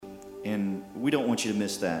And we don't want you to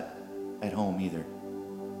miss that at home either.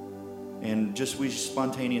 And we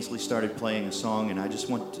spontaneously started playing a song, and I just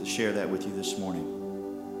want to share that with you this morning.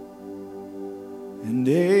 And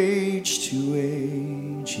age to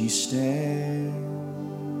age he stands,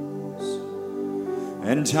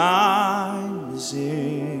 and time is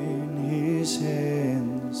in his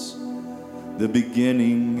hands, the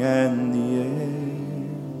beginning and the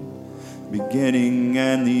end, beginning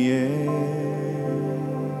and the end.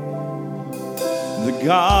 The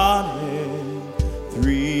Godhead,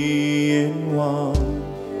 three in one.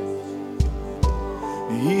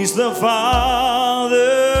 He's the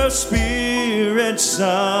Father, Spirit,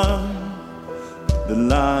 Son, the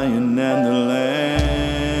Lion and the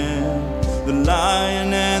Lamb, the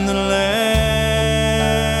Lion and the Lamb.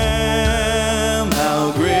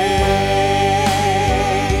 How great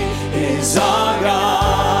is our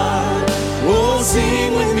God. Oh,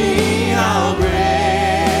 sing with me, how great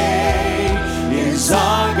is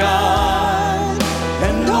our God.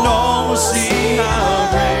 And all will see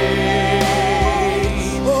how great,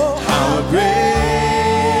 how great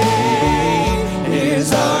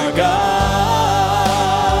is our God.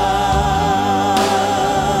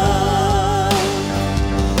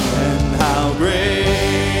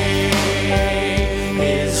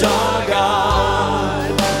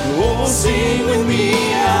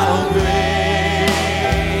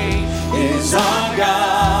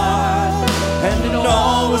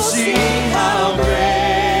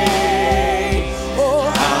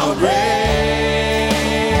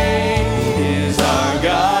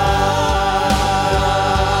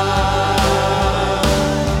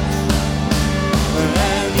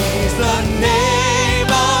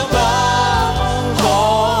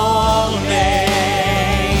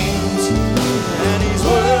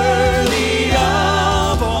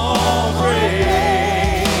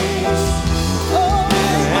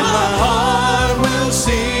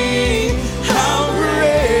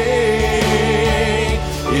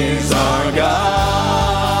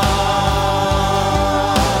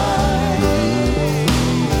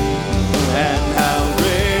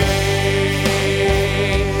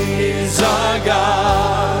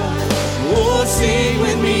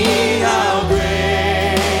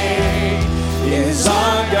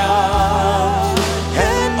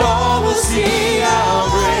 See how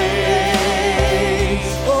great,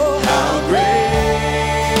 oh, how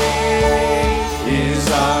great is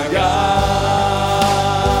our God.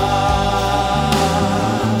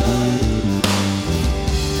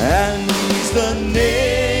 And he's the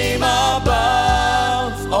name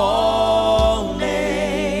above all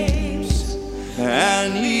names,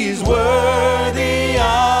 and he's worthy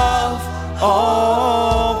of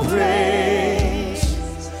all praise.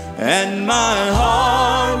 And my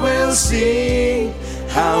heart will sing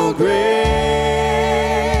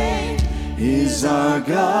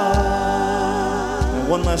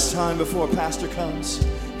one last time before Pastor comes.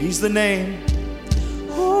 He's the name.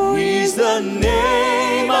 He's the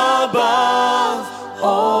name above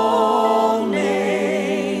all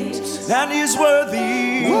names. And he's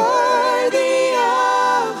worthy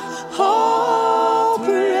of all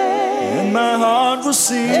praise. And my heart will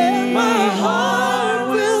sing. And my heart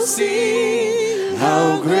will sing.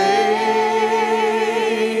 How great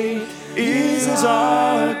is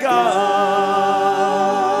our God.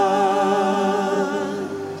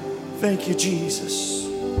 Thank you, Jesus.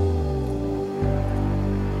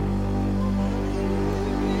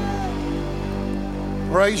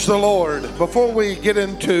 Praise the Lord. Before we get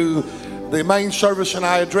into the main service and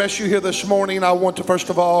I address you here this morning, I want to first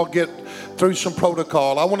of all get through some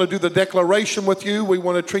protocol. I want to do the declaration with you. We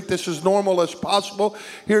want to treat this as normal as possible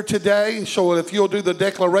here today. So if you'll do the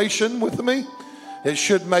declaration with me, it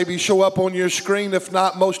should maybe show up on your screen. If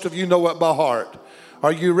not, most of you know it by heart.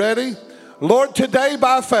 Are you ready? Lord, today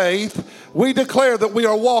by faith, we declare that we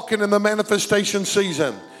are walking in the manifestation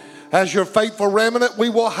season. As your faithful remnant, we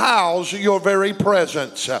will house your very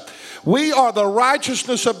presence. We are the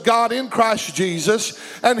righteousness of God in Christ Jesus,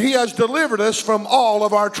 and he has delivered us from all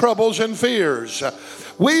of our troubles and fears.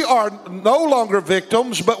 We are no longer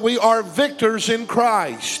victims, but we are victors in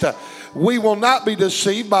Christ. We will not be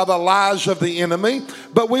deceived by the lies of the enemy,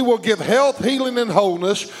 but we will give health, healing, and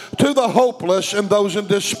wholeness to the hopeless and those in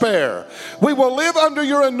despair. We will live under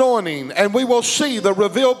your anointing, and we will see the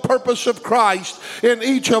revealed purpose of Christ in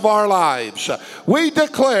each of our lives. We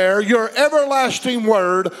declare your everlasting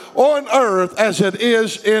word on earth as it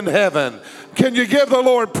is in heaven. Can you give the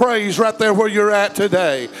Lord praise right there where you're at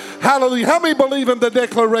today? Hallelujah. How many believe in the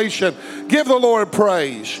declaration? Give the Lord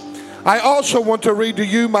praise. I also want to read to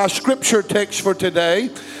you my scripture text for today.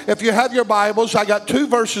 If you have your Bibles, I got 2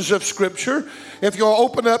 verses of scripture. If you'll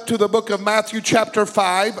open up to the book of Matthew chapter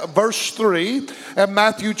 5, verse 3, and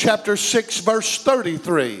Matthew chapter 6, verse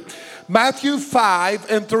 33. Matthew 5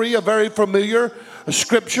 and 3, a very familiar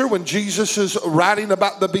scripture when Jesus is writing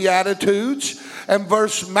about the Beatitudes, and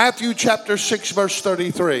Matthew chapter 6, verse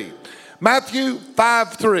 33. Matthew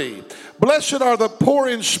 5:3. Blessed are the poor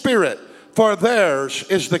in spirit, for theirs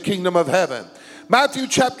is the kingdom of heaven. Matthew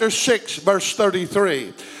chapter 6, verse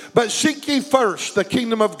 33. But seek ye first the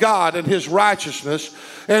kingdom of God and his righteousness,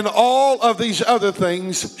 and all of these other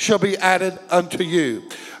things shall be added unto you.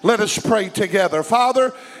 Let us pray together.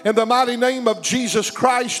 Father, in the mighty name of Jesus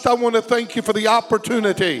Christ, I want to thank you for the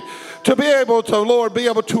opportunity to be able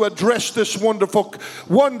to address this wonderful,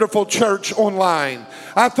 wonderful church online.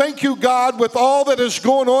 I thank you, God, with all that is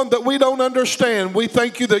going on that we don't understand. We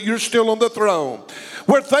thank you that you're still on the throne.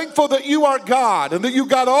 We're thankful that you are God and that you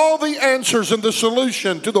got all the answers and the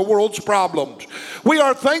solution to the world's problems. We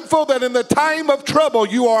are thankful that in the time of trouble,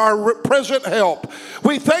 you are our present help.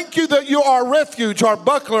 We thank you that you are our refuge, our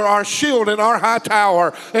buckler, our shield, and our high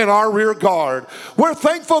tower, and our rear guard. We're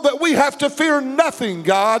thankful that we have to fear nothing,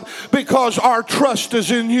 God, because our trust is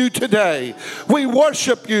in you today. We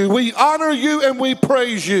worship you, we honor you, and we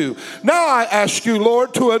praise you. Now I ask you,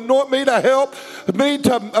 Lord, to anoint me to help me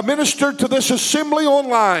to minister to this assembly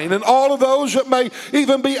online and all of those that may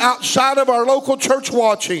even be outside of our local church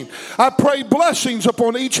watching. I pray blessings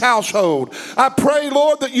upon each household. I pray,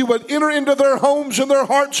 Lord, that you would enter into their homes and their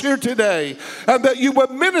hearts here today, and that you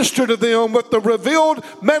would minister to them with the revealed,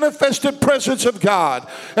 manifested presence of God.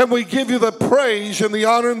 And we give you the praise and the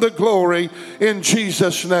honor and the glory in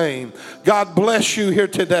Jesus' name. God bless you here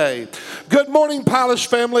today. Good morning, Palace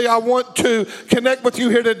family. I want to connect with you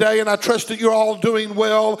here today, and I trust that you're all doing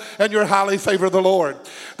well and you're highly favored of the Lord.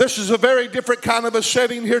 This is a very different kind of a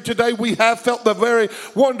setting here today. We have felt the very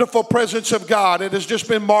wonderful presence of God. It has just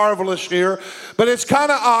been marvelous here, but it's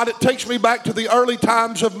kind of odd. It takes me back to the early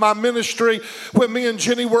times of my ministry when me and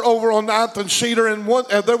Jenny were over on 9th and Cedar, and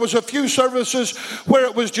there was a few services where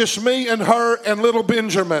it was just me and her and little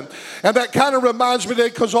Benjamin. And that kind of reminds me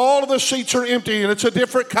that because all of the seats are empty and it's a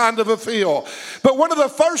different kind of a feel. But one of the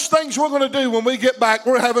first things we're going to do when we get back,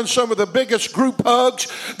 we're having some of the biggest group hugs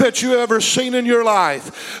that you ever seen in your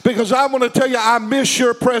life. Because I want to tell you, I miss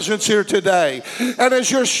your presence here today. And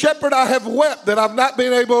as your shepherd, I have wept that I've not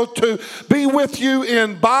been able to be with you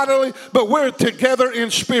in bodily, but we're together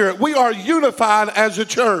in spirit. We are unified as a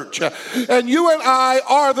church. And you and I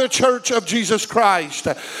are the church of Jesus Christ.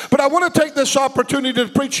 But I want to take this opportunity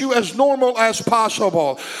to preach you as normal as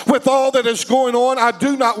possible. With all that is going on, I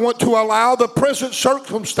do not want to allow the present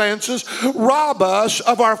circumstances rob us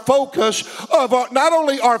of our focus of not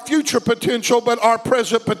only our future potential, but our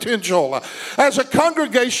present potential. As a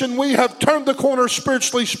congregation, we have turned the corner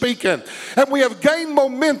spiritually speaking, and we have gained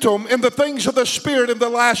momentum in the things of the Spirit in the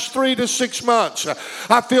last 3 to 6 months.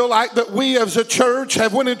 I feel like that we as a church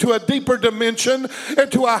have went into a deeper dimension,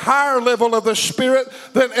 into a higher level of the Spirit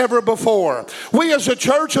than ever before. We as a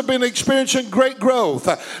church have been experiencing great growth,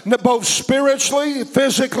 both spiritually,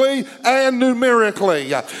 physically, and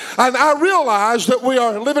numerically. And I realize that we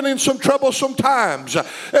are living in some troublesome times,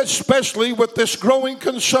 especially with this growing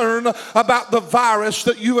concern about the virus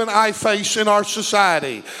that you and I face in our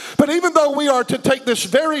society. But even though we are to take this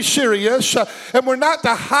very serious, and we're not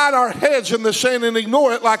to hide our heads in the sand and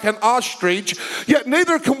ignore it like an ostrich, yet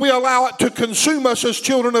neither can we allow it to consume us as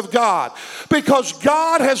children of God. Because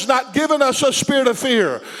God has not given us a spirit of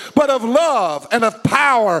fear, but of love and of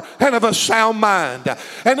power and of a sound mind.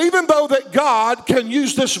 And even though that God can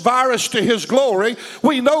use this virus to his glory,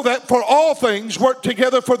 we know that for all things work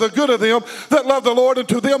together for the good of them that love the Lord, and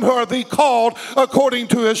to them who are the called according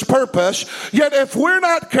to his purpose. Yet if we're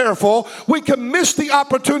not careful, we can miss the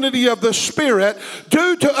opportunity of the Spirit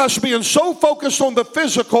due to us being so focused on the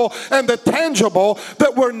physical and the tangible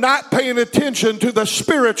that we're not paying attention to the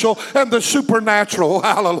spiritual and the supernatural.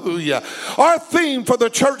 Hallelujah. Our theme for the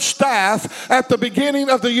church staff at the beginning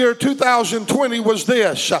of the year 2020 was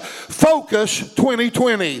this: Focus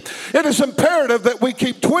 2020. It is imperative that we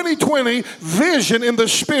keep 2020 vision in the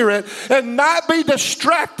Spirit and not be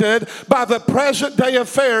distracted by the present day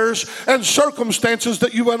affairs and circumstances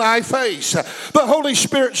that you and I face. The Holy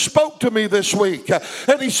Spirit spoke to me this week,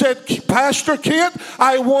 and he said, Pastor Kent,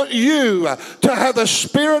 I want you to have the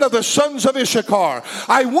spirit of the sons of Issachar.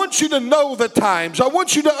 I want you to know the times. I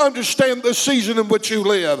want you to understand the season in which you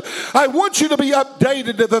live. I want you to be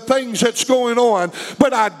updated to the things that's going on,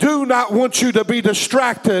 but I do not want you to be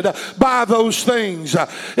distracted by those things.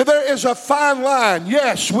 There is a fine line.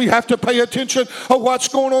 Yes, we have to pay attention attention of what's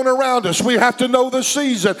going on around us. We have to know the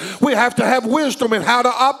season. We have to have wisdom in how to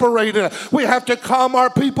operate in it. We have to calm our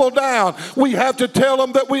people down. We have to tell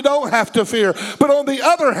them that we don't have to fear. But on the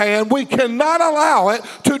other hand, we cannot allow it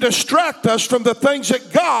to distract us from the things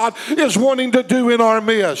that God is wanting to do in our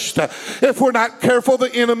midst. If we're not careful,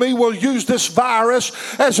 the enemy will use this virus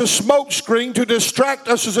as a smokescreen to distract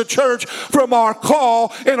us as a church from our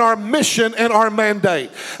call and our mission and our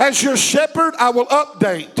mandate. As your shepherd, I will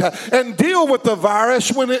update and deal with the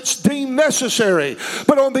virus when it's deemed necessary.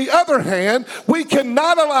 But on the other hand, we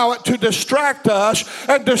cannot allow it to distract us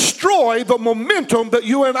and destroy the momentum that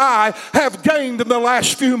you and I have gained in the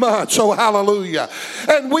last few months. Oh, hallelujah.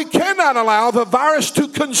 And we cannot allow the virus to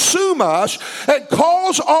consume us and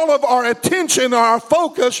cause all of our attention and our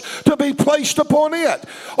focus to be placed upon it.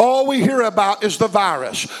 All we hear about is the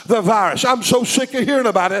virus. The virus. I'm so sick of hearing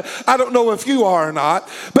about it. I don't know if you are or not,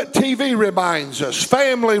 but TV reminds us,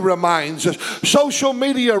 family reminds us, social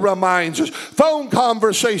media reminds us, phone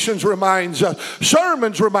conversations reminds us,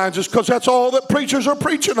 sermons reminds us, because that's all that preachers are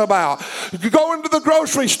preaching about. Going to the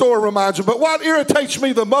grocery store reminds you. But what irritates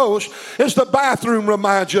me the most is the bathroom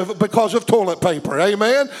reminds you because of toilet paper.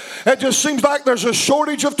 Amen? It just seems like there's a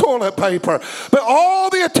shortage of toilet paper. But all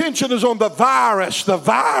the attention is on the virus, the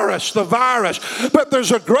virus, the virus. But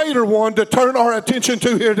there's a greater one to turn our attention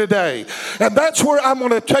to here today. And that's where I'm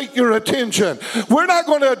going to take your attention. We're not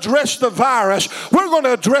going to address the virus. We're going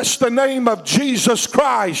to address the name of Jesus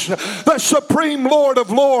Christ, the supreme Lord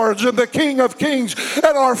of Lords and the King of Kings.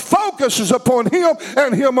 And our focus is upon Him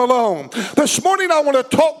and Him alone. This morning I want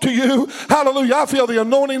to talk to you. Hallelujah. I feel the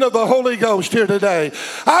anointing of the Holy Ghost here today.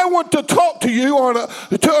 I want to talk to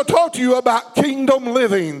you about kingdom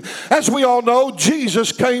living. As we all know,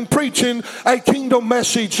 Jesus came preaching a kingdom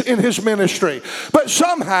message in His ministry. But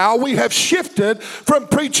somehow we have shifted from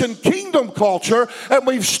preaching kingdom culture and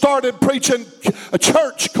we've started preaching a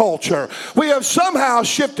church culture. We have somehow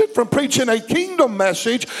shifted from preaching a kingdom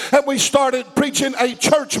message and we started preaching a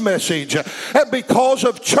church message. And because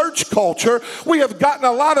of church culture, we have gotten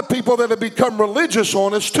a lot of people that have become religious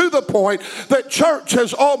on us to the point that church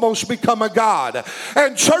has almost become a god.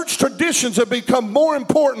 And church traditions have become more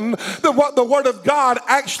important than what the Word of God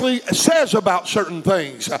actually says about certain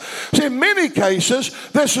things. See, in many cases,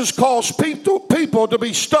 this has caused people to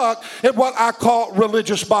be stuck in what I call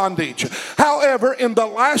religious bondage. However, in the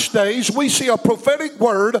last days, we see a prophetic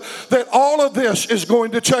word that all of this is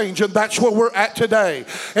going to change, and that's where we're at today.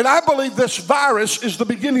 And I believe this virus is the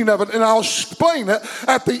beginning of it, and I'll explain it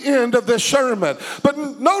at the end of this sermon. But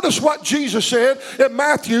notice what Jesus said in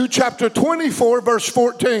Matthew chapter 24, verse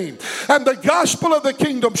 14. And the gospel of the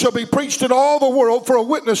kingdom shall be preached in all the world for a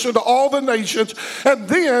witness unto all the nations, and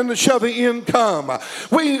then shall the end come.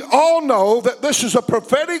 We all know that this is a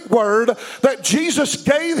prophetic word that Jesus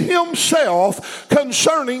gave Himself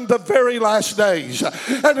concerning the very last days.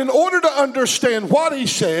 And in order to understand what He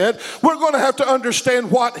said, we're going to have to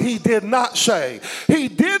understand what He did not say. He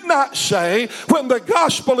did not say, when the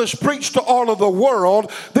gospel is preached to all of the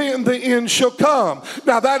world, then the end shall come.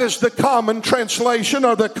 Now that is the common translation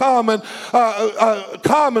or the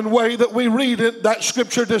common way that we read it, that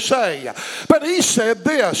scripture to say. But He said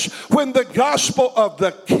this, when the gospel of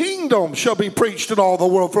the kingdom shall be preached in all the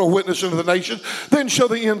world for a witness unto the nations, then shall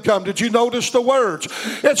the end come. Did you notice the words?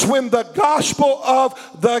 It's when the gospel of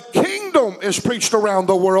the kingdom is preached around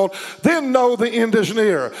the world, then know the end is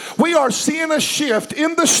near. We are seeing a shift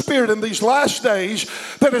in the spirit in these last days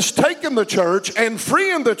that has taken the church and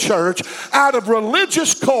freeing the church out of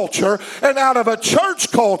religious culture and out of a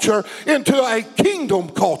church culture into a kingdom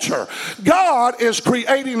culture. God is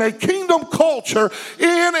creating a kingdom culture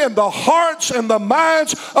in the hearts and the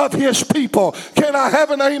minds of His people. Can I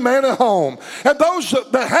have an amen at home? And those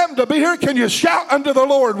that happen to be here, can you shout unto the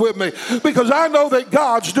Lord with me? Because I know that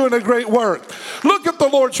God's doing a great work. Look at the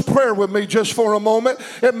Lord's Prayer with me just for a moment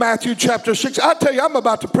in Matthew chapter 6. I tell you, I'm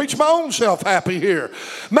about to preach my own self happy here.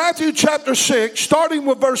 Matthew chapter 6, starting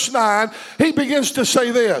with verse 9, He begins to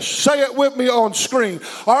say this. Say it with me on screen.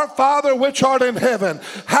 Our Father which art in heaven,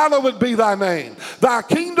 hallowed be thy name. Thy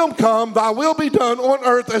kingdom come, thy will be done on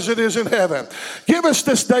earth as it is in heaven. Give us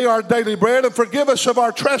this day our daily bread, and forgive us of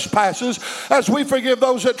our trespasses as we forgive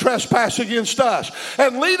those that trespass against us.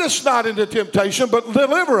 And lead us not into temptation, but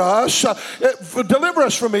deliver us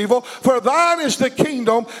from evil. For thine is the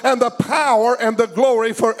kingdom and the power and the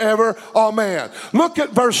glory forever. Amen. Look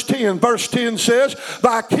at verse 10. Verse 10 says,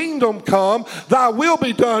 thy kingdom come, thy will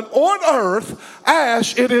be done on earth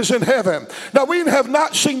as it is in heaven. Now, we have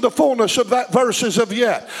not seen the fullness of that verse as of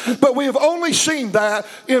yet, but we have only seen that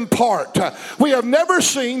in part. We have never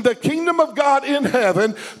seen the kingdom of God in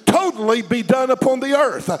heaven totally be done upon the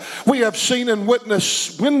earth. We have seen and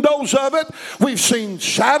witnessed windows of it. We've seen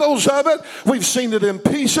shadows of it. We've seen it in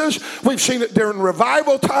pieces. We've seen it during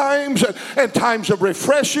revival times and times of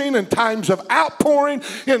refreshing and times of outpouring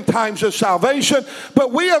in times of salvation.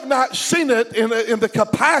 But we have not seen it in the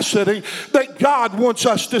capacity that God wants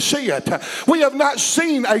us to see it. We have not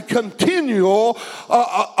seen a continual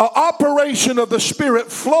operation of the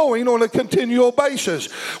Spirit flowing on a continual basis.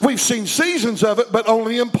 We've seen seasons of it, but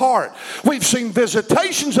only in part. We've seen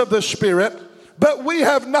visitations of the Spirit, but we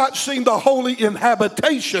have not seen the holy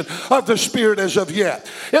inhabitation of the Spirit as of yet.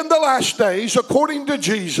 In the last days, according to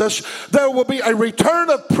Jesus, there will be a return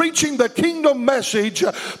of preaching the kingdom message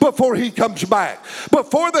before he comes back.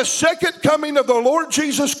 Before the second coming of the Lord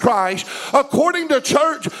Jesus Christ, according to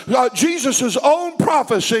Jesus' own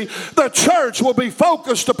prophecy, the church will be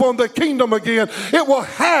focused upon the kingdom again. It will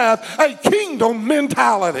have a kingdom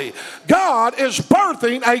mentality. God is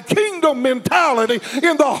birthing a kingdom mentality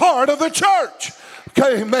in the heart of the church.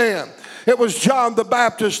 Okay, amen. It was John the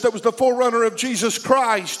Baptist that was the forerunner of Jesus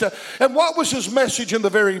Christ. And what was his message in the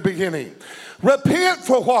very beginning? Repent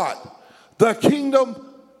for what? The kingdom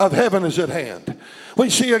of heaven is at hand. We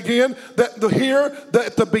see again that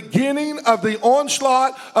at the beginning of the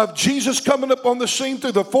onslaught of Jesus coming up on the scene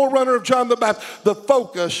through the forerunner of John the Baptist, the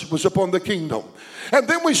focus was upon the kingdom. And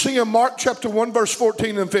then we see in Mark chapter 1 verse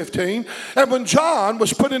 14 and 15, and when John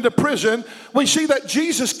was put into prison, we see that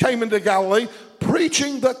Jesus came into Galilee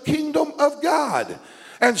preaching the kingdom of God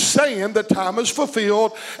and saying the time is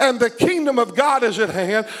fulfilled and the kingdom of God is at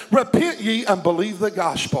hand. Repent ye and believe the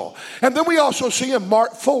gospel. And then we also see in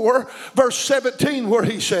Mark 4 verse 17 where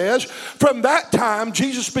he says, from that time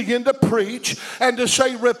Jesus began to preach and to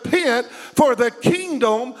say, repent, for the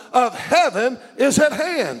kingdom of heaven is at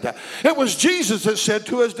hand. It was Jesus that said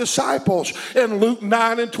to his disciples in Luke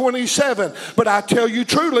 9 and 27, but I tell you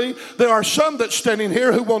truly, there are some that standing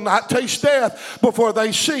here who will not taste death before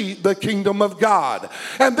they see the kingdom of God.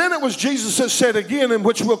 And then it was Jesus that said again, in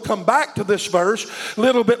which we'll come back to this verse a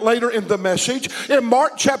little bit later in the message, in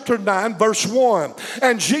Mark chapter 9 verse 1.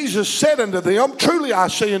 And Jesus said unto them, truly I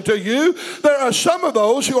say unto you, there are some of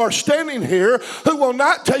those who are standing here who will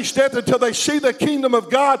not taste death until they see the kingdom of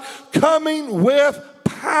God coming with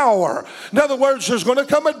power. In other words, there's going to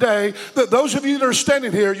come a day that those of you that are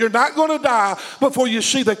standing here, you're not going to die before you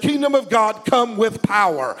see the kingdom of God come with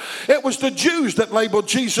power. It was the Jews that labeled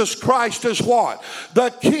Jesus Christ as what? The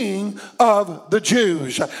King of the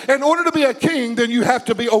Jews. In order to be a king, then you have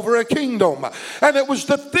to be over a kingdom. And it was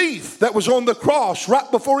the thief that was on the cross right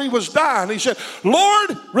before he was dying. He said,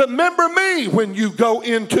 Lord, remember me when you go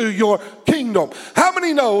into your kingdom. How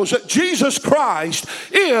many knows that Jesus Christ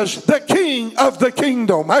is the King of the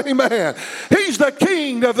kingdom? Amen. He's the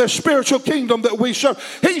king of the spiritual kingdom that we serve.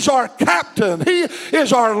 He's our captain. He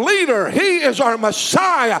is our leader. He is our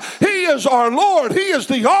Messiah. He is our Lord. He is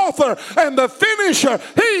the author and the finisher.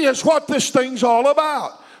 He is what this thing's all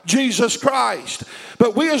about. Jesus Christ.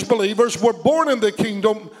 But we as believers were born in the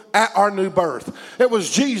kingdom at our new birth. It was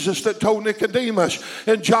Jesus that told Nicodemus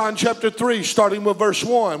in John chapter 3, starting with verse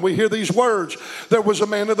 1. We hear these words. There was a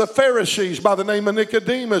man of the Pharisees by the name of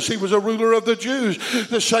Nicodemus. He was a ruler of the Jews.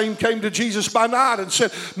 The same came to Jesus by night and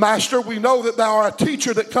said, Master, we know that thou art a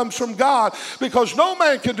teacher that comes from God, because no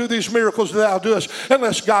man can do these miracles that thou doest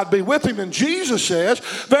unless God be with him. And Jesus says,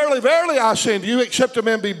 verily, verily, I say unto you, except a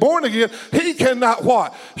man be born again, he cannot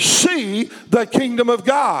what? See the kingdom of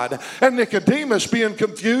God. And Nicodemus, being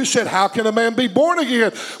confused, said, how can a man be born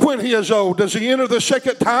again when he is old? Does he enter the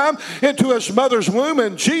second time into his mother's womb?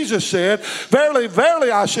 And Jesus said, verily, verily,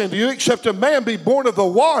 I say unto you, except a man be born of the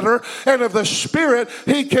water and of the Spirit,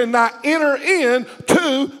 he cannot enter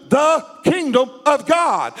into the kingdom of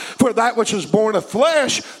God. For that which is born of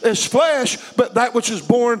flesh is flesh, but that which is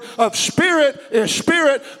born of spirit is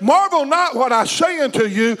spirit. Marvel not what I say unto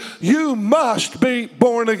you, you must be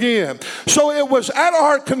born again. So it was at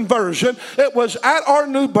our conversion, it was at our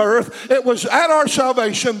new birth, it was at our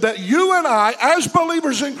salvation that you and I, as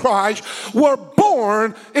believers in Christ, were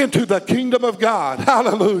born into the kingdom of God.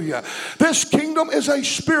 Hallelujah. This kingdom is a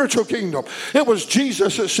spiritual kingdom. It was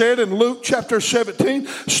Jesus that said in Luke chapter 17,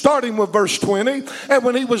 starting with verse 20. And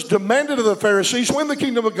when he was demanded of the Pharisees when the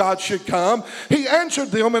kingdom of God should come, he answered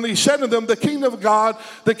them and he said to them, the kingdom of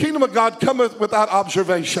God cometh without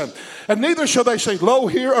observation. And neither shall they say, lo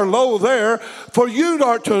here or lo there, for you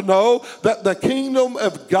are to know that the kingdom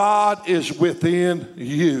of God is within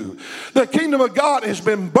you. The kingdom of God has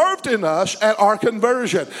been birthed in us at our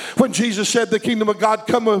conversion. When Jesus said the kingdom of God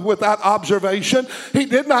cometh without observation, he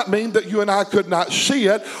did not mean that you and I could not see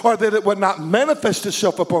it or that it would not manifest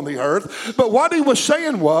itself upon the earth. But what he was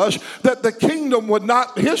saying was that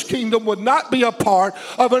his kingdom would not be a part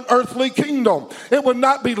of an earthly kingdom. It would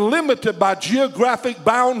not be limited by geographic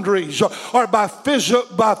boundaries or by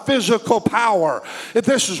physical power.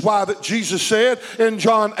 This is why that Jesus said in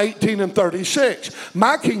John 18:36,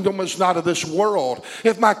 my kingdom is not of this world.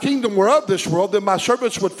 If my kingdom were of this world, then my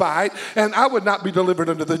servants would fight and I would not be delivered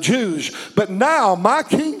unto the Jews. But now my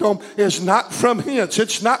kingdom is not from hence.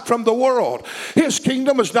 It's not from the world. His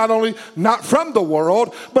kingdom is not only not from the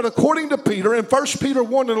world, but according to Peter in 1 Peter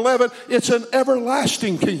 1:11, it's an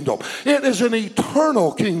everlasting kingdom. It is an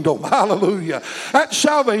eternal kingdom. Hallelujah. At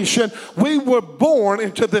salvation, we were born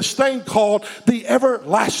into this thing called the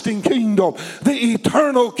everlasting kingdom, the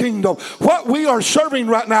eternal kingdom. What we are serving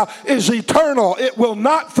right now is eternal. It will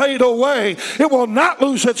not fade away. It will not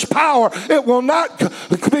lose its power. It will not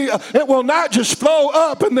just flow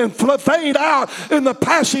up and then fade out in the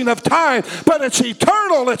passing of time, but it's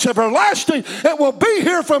eternal. It's everlasting. It will be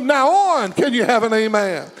here from now on. Can you have an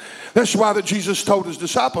amen? That's why that Jesus told his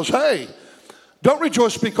disciples, hey, don't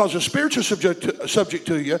rejoice because the spirits are subject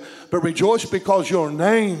to you, but rejoice because your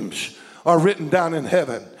names are written down in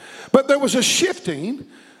heaven. But there was a shifting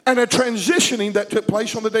and a transitioning that took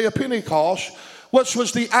place on the day of Pentecost, which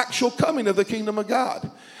was the actual coming of the kingdom of God.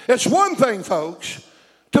 It's one thing, folks,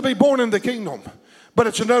 to be born in the kingdom, but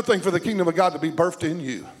it's another thing for the kingdom of God to be birthed in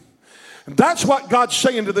you. And that's what God's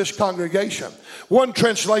saying to this congregation. One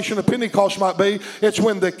translation of Pentecost might be, it's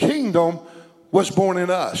when the kingdom was born in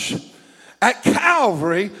us. At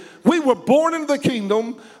Calvary, we were born into the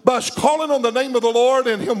kingdom by us calling on the name of the Lord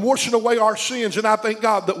and him washing away our sins, and I thank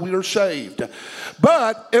God that we are saved.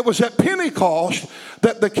 But it was at Pentecost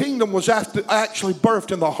that the kingdom was actually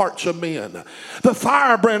birthed in the hearts of men. The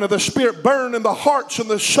firebrand of the Spirit burned in the hearts and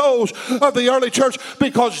the souls of the early church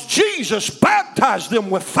because Jesus baptized them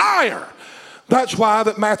with fire. That's why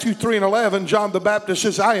that Matthew 3:11, John the Baptist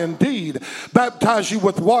says, I indeed baptize you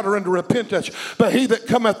with water unto repentance. But he that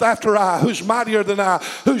cometh after I, who's mightier than I,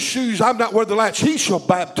 whose shoes I'm not worthy to latch, he shall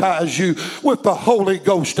baptize you with the Holy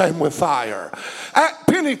Ghost and with fire. At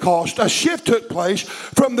Pentecost, a shift took place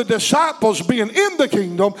from the disciples being in the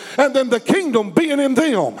kingdom and then the kingdom being in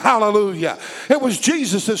them. Hallelujah. It was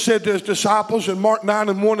Jesus that said to his disciples in Mark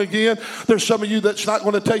 9:1 again, there's some of you that's not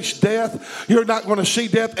going to taste death. You're not going to see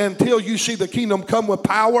death until you see the kingdom come with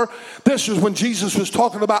power. This is when Jesus was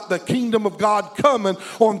talking about the kingdom of God coming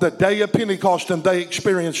on the day of Pentecost, and they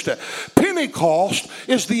experienced it. Pentecost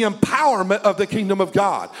is the empowerment of the kingdom of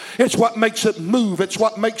God. It's what makes it move. It's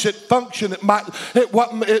what makes it function.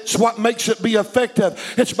 It's what makes it be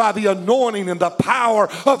effective. It's by the anointing and the power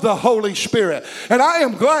of the Holy Spirit. And I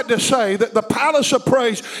am glad to say that the Palace of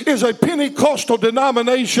Praise is a Pentecostal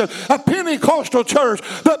denomination, a Pentecostal church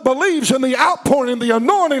that believes in the outpouring, the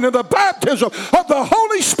anointing, and the baptism of the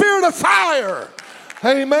Holy Spirit of fire.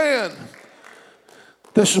 Amen.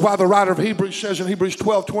 This is why the writer of Hebrews says in Hebrews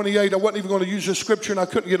 12:28, I wasn't even going to use this scripture and I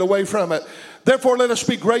couldn't get away from it. Therefore, let us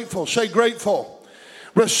be grateful. Say grateful.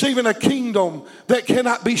 Receiving a kingdom that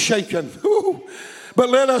cannot be shaken. Ooh. But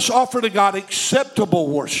let us offer to God acceptable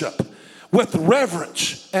worship with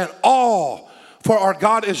reverence and awe, for our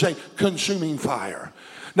God is a consuming fire.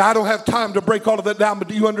 Now, I don't have time to break all of that down, but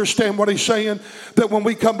do you understand what he's saying? That when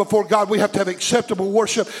we come before God, we have to have acceptable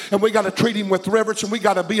worship, and we got to treat him with reverence, and we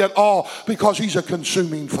got to be at awe because he's a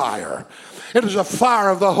consuming fire. It is a fire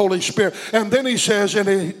of the Holy Spirit. And then he says, and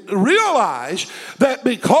he realized that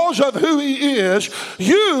because of who he is,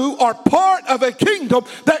 you are part of a kingdom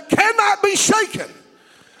that cannot be shaken.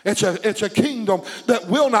 It's a kingdom that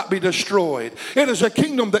will not be destroyed. It is a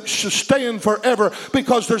kingdom that shall stand forever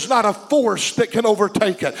because there's not a force that can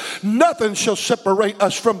overtake it. Nothing shall separate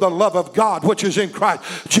us from the love of God, which is in Christ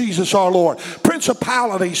Jesus our Lord.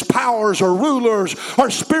 Principalities, powers, or rulers, or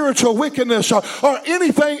spiritual wickedness, or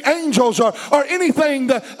anything, angels, or anything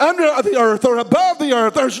that under the earth or above the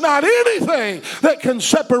earth, there's not anything that can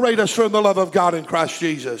separate us from the love of God in Christ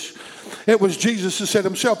Jesus. It was Jesus who said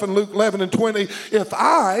himself in Luke 11:20, if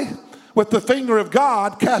I, with the finger of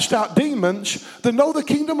God, cast out demons, then know the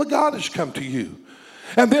kingdom of God has come to you.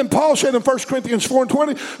 And then Paul said in 1 Corinthians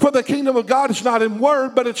 4:20, for the kingdom of God is not in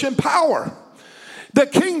word, but it's in power. The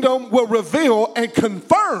kingdom will reveal and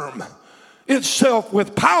confirm itself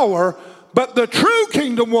with power, but the true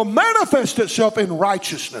kingdom will manifest itself in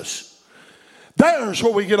righteousness. There's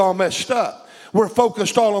where we get all messed up. We're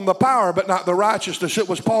focused all on the power, but not the righteousness. It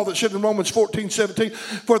was Paul that said in Romans 14:17,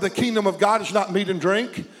 for the kingdom of God is not meat and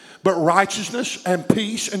drink, but righteousness and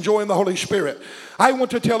peace and joy in the Holy Spirit. I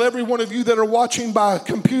want to tell every one of you that are watching by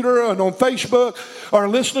computer and on Facebook or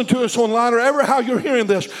listening to us online or ever how you're hearing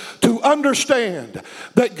this, to understand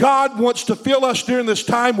that God wants to fill us during this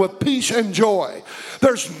time with peace and joy.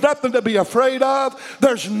 There's nothing to be afraid of.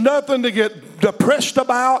 There's nothing to get depressed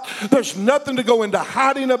about. There's nothing to go into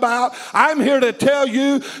hiding about. I'm here to tell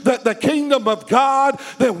you that the kingdom of God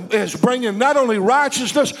that is bringing not only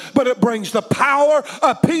righteousness, but it brings the power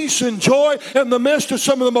of peace and joy in the midst of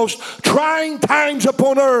some of the most trying times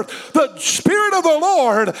upon earth. The Spirit of the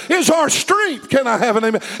Lord is our strength. Can I have an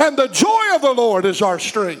amen? And the joy of the Lord is our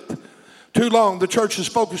strength. Too long, the church is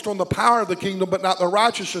focused on the power of the kingdom, but not the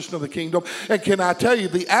righteousness of the kingdom. And can I tell you,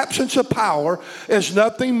 the absence of power is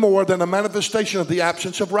nothing more than a manifestation of the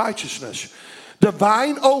absence of righteousness.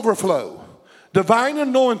 Divine overflow, divine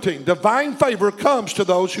anointing, divine favor comes to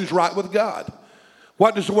those who's right with God.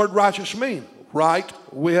 What does the word righteous mean? Right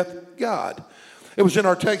with God. It was in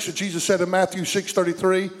our text that Jesus said in Matthew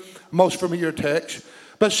 6:33, most familiar text,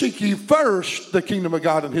 but seek ye first the kingdom of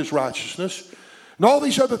God and his righteousness, and all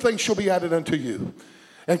these other things shall be added unto you.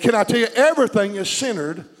 And can I tell you, everything is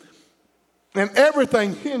centered and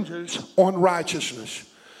everything hinges on righteousness.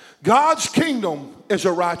 God's kingdom is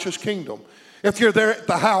a righteous kingdom. If you're there at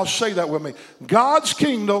the house, say that with me. God's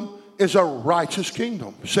kingdom is a righteous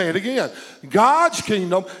kingdom. Say it again. God's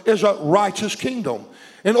kingdom is a righteous kingdom.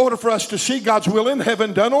 In order for us to see God's will in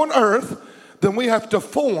heaven done on earth, then we have to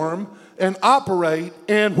form and operate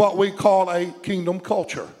in what we call a kingdom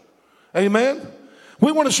culture. Amen?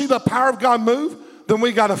 We want to see the power of God move, then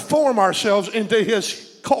we got to form ourselves into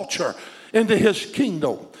his culture, into his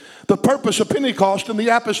kingdom. The purpose of Pentecost and the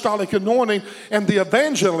apostolic anointing and the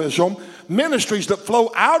evangelism ministries that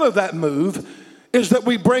flow out of that move is that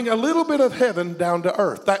we bring a little bit of heaven down to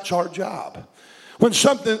earth. That's our job. When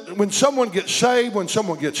someone gets saved, when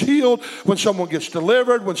someone gets healed, when someone gets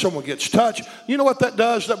delivered, when someone gets touched, you know what that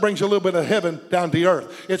does? That brings a little bit of heaven down to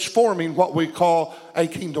earth. It's forming what we call a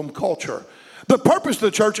kingdom culture. The purpose of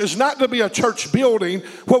the church is not to be a church building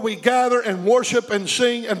where we gather and worship and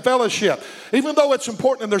sing and fellowship. Even though it's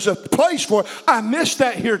important and there's a place for it, I missed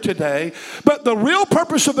that here today. But the real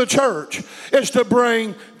purpose of the church is to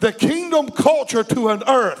bring the kingdom culture to an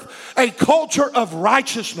earth, a culture of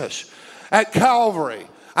righteousness. At Calvary,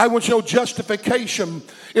 I want you to know justification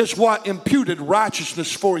is what imputed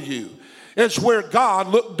righteousness for you. It's where God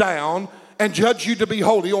looked down and judged you to be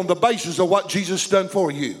holy on the basis of what Jesus done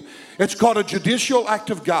for you. It's called a judicial act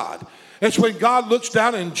of God. It's when God looks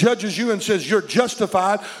down and judges you and says, you're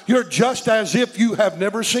justified. You're just as if you have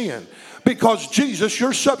never sinned. Because Jesus,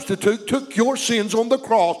 your substitute, took your sins on the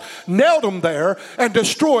cross, nailed them there, and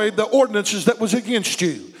destroyed the ordinances that was against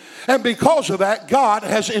you. And because of that, God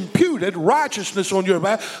has imputed righteousness on your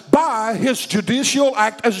back by his judicial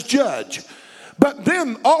act as judge. But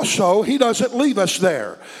then also, he doesn't leave us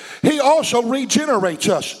there. He also regenerates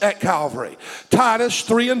us at Calvary. Titus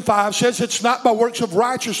 3:5 says it's not by works of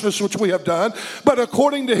righteousness which we have done, but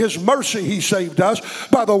according to his mercy he saved us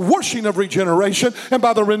by the washing of regeneration and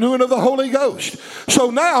by the renewing of the Holy Ghost.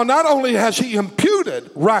 So now not only has he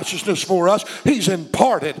imputed righteousness for us, he's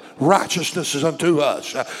imparted righteousness unto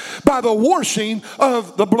us by the washing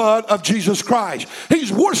of the blood of Jesus Christ.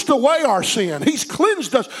 He's washed away our sin. He's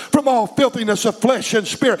cleansed us from all filthiness of flesh and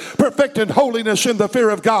spirit, perfecting holiness in the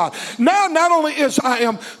fear of God. Now, not only is I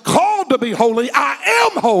am called to be holy, I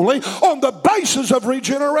am holy on the basis of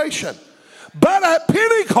regeneration. But at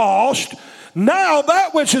Pentecost, now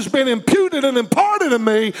that which has been imputed and imparted in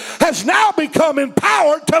me has now become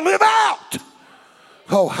empowered to live out.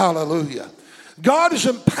 Oh, hallelujah. God is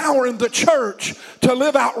empowering the church to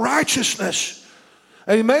live out righteousness.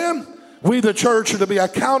 Amen? We, the church, are to be a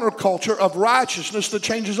counterculture of righteousness that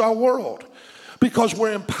changes our world. Because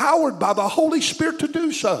we're empowered by the Holy Spirit to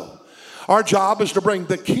do so. Our job is to bring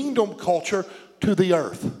the kingdom culture to the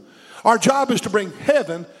earth. Our job is to bring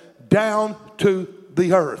heaven down to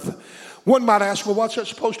the earth. One might ask, well, what's that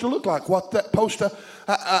supposed to look like? What's that supposed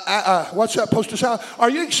to sound? Are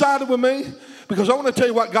you excited with me? Because I want to tell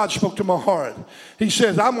you what God spoke to my heart. He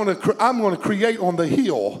says, I'm going to create on the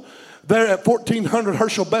hill there at 1400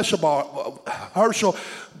 Herschel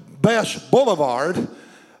Best Boulevard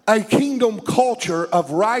a kingdom culture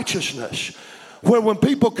of righteousness where when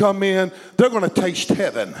people come in, they're going to taste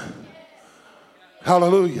heaven.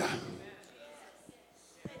 Hallelujah.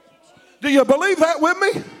 Do you believe that with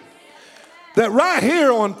me? That right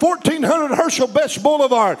here on 1400 Herschel Best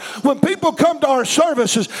Boulevard, when people come to our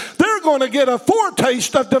services, they're going to get a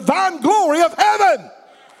foretaste of divine glory of heaven.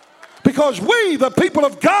 Because we, the people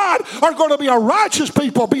of God, are going to be a righteous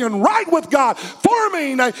people, being right with God,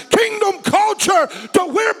 forming a kingdom culture to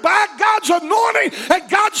where back God's anointing and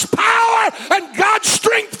God's power and God's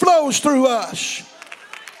strength flows through us.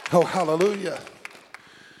 Oh, hallelujah.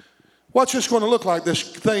 What's this going to look like, this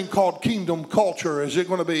thing called kingdom culture? Is it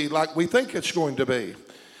going to be like we think it's going to be?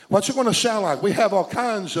 What's it going to sound like? We have all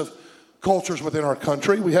kinds of cultures within our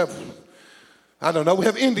country. We have, I don't know, we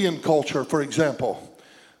have Indian culture, for example.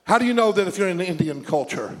 How do you know that if you're in the Indian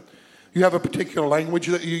culture? You have a particular language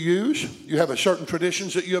that you use. You have a certain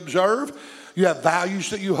traditions that you observe. You have values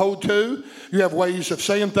that you hold to. You have ways of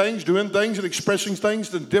saying things, doing things, and expressing things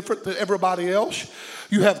that are different than everybody else.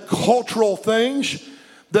 You have cultural things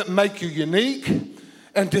that make you unique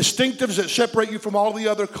and distinctives that separate you from all the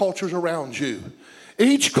other cultures around you.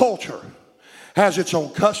 Each culture has its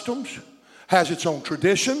own customs, has its own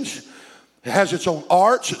traditions, it has its own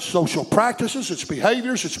arts, its social practices, its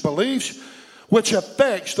behaviors, its beliefs, which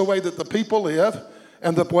affects the way that the people live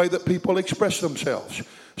and the way that people express themselves.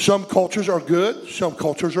 Some cultures are good, some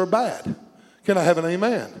cultures are bad. Can I have an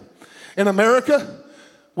amen? In America,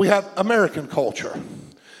 we have American culture,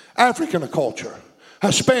 African culture,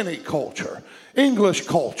 Hispanic culture, English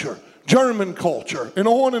culture, German culture, and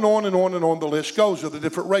on and on and on and on the list goes of the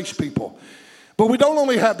different race people. But we don't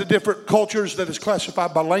only have the different cultures that is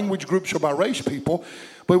classified by language groups or by race people,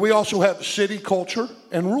 but we also have city culture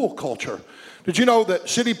and rural culture. Did you know that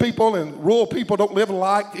city people and rural people don't live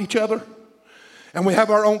like each other? And we have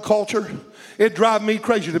our own culture. It drives me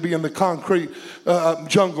crazy to be in the concrete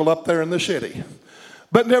jungle up there in the city.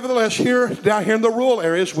 But nevertheless, down here in the rural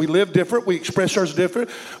areas, we live different, we express ourselves different,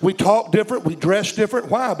 we talk different, we dress different.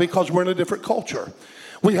 Why? Because we're in a different culture.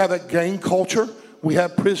 We have a gang culture, we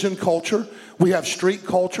have prison culture, we have street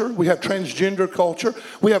culture, we have transgender culture,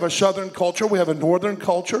 we have a southern culture, we have a northern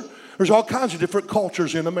culture. There's all kinds of different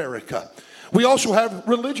cultures in America. We also have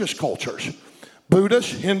religious cultures.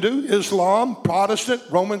 Buddhist, Hindu, Islam, Protestant,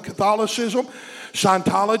 Roman Catholicism,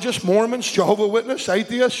 Scientologists, Mormons, Jehovah's Witnesses,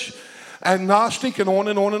 atheists, agnostic, and on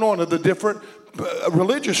and on and on of the different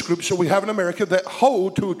religious groups that we have in America that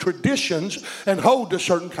hold to traditions and hold to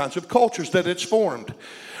certain kinds of cultures that it's formed.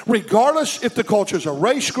 Regardless if the culture is a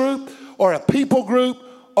race group or a people group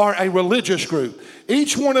or a religious group,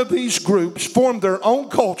 each one of these groups form their own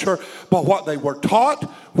culture by what they were taught,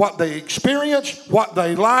 what they experienced, what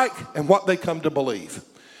they like, and what they come to believe.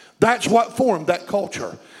 That's what formed that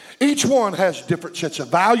culture. Each one has different sets of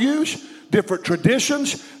values, different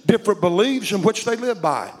traditions, different beliefs in which they live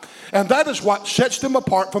by. And that is what sets them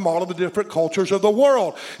apart from all of the different cultures of the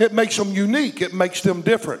world. It makes them unique. It makes them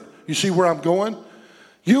different. You see where I'm going?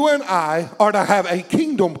 You and I are to have a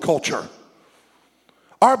kingdom culture.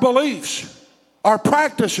 Our beliefs, our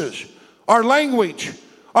practices, our language,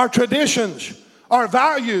 our traditions, our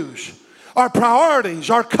values, our priorities,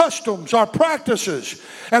 our customs, our practices,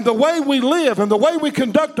 and the way we live and the way we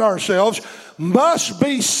conduct ourselves must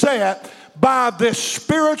be set by this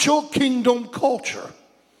spiritual kingdom culture.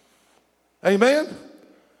 Amen?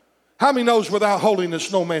 How many knows without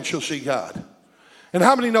holiness no man shall see God? And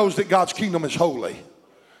how many knows that God's kingdom is holy?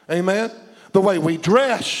 Amen? The way we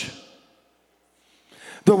dress,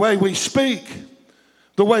 the way we speak,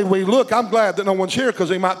 the way we look. I'm glad that no one's here because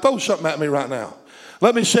they might throw something at me right now.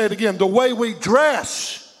 Let me say it again. The way we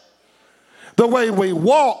dress, the way we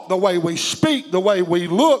walk, the way we speak, the way we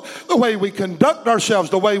look, the way we conduct ourselves,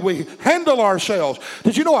 the way we handle ourselves.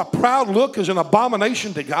 Did you know a proud look is an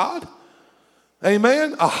abomination to God?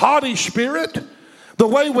 Amen? A haughty spirit. The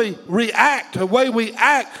way we react, the way we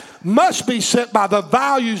act must be set by the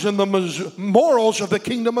values and the morals of the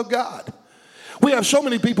kingdom of God. We have so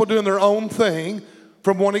many people doing their own thing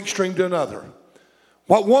from one extreme to another.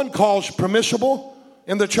 What one calls permissible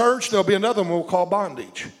in the church, there'll be another one we'll call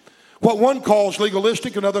bondage. What one calls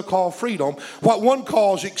legalistic, another call freedom. What one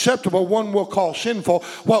calls acceptable, one will call sinful.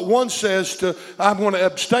 What one says I'm going to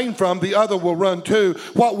abstain from, the other will run to.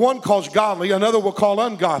 What one calls godly, another will call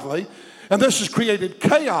ungodly. And this has created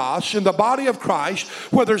chaos in the body of Christ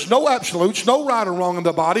where there's no absolutes, no right or wrong in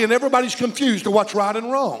the body, and everybody's confused to what's right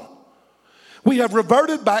and wrong. We have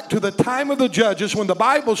reverted back to the time of the judges when the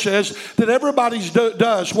Bible says that everybody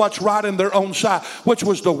does what's right in their own sight, which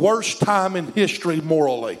was the worst time in history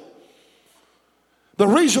morally. The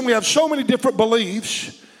reason we have so many different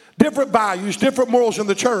beliefs, different values, different morals in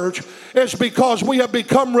the church is because we have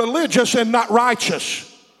become religious and not righteous.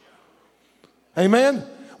 Amen?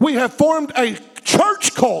 We have formed a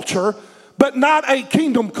church culture but not a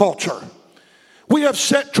kingdom culture. We have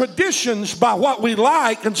set traditions by what we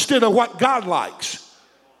like instead of what God likes.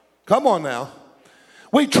 Come on now.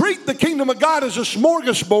 We treat the kingdom of God as a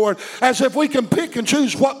smorgasbord, as if we can pick and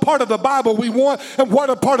choose what part of the Bible we want and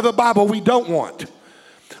what part of the Bible we don't want.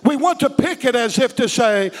 We want to pick it as if to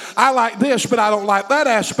say, I like this, but I don't like that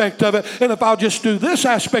aspect of it. And if I'll just do this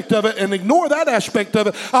aspect of it and ignore that aspect of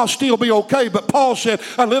it, I'll still be okay. But Paul said,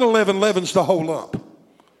 a little leaven leavens the whole lump.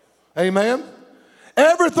 Amen?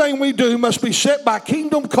 Everything we do must be set by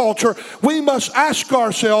kingdom culture. We must ask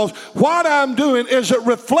ourselves, what I'm doing, is it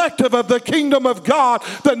reflective of the kingdom of God,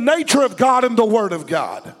 the nature of God, and the Word of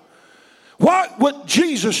God? What would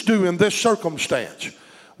Jesus do in this circumstance?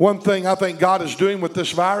 One thing I think God is doing with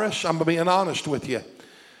this virus, I'm being honest with you.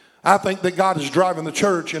 I think that God is driving the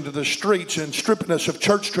church into the streets and stripping us of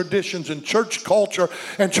church traditions and church culture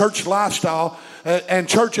and church lifestyle and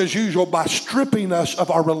church as usual by stripping us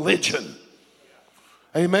of our religion.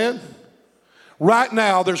 Amen? Right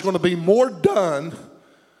now, there's going to be more done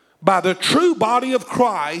by the true body of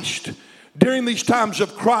Christ during these times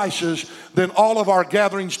of crisis than all of our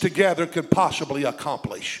gatherings together could possibly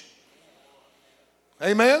accomplish.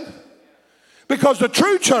 Amen? Because the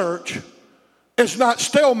true church is not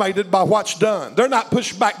stalemated by what's done. They're not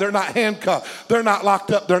pushed back. They're not handcuffed. They're not locked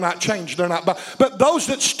up. They're not changed. They're not bound. But those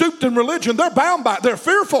that stooped in religion, they're bound by it. They're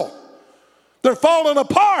fearful. They're falling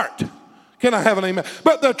apart. Can I have an amen?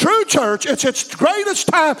 But the true church, it's its greatest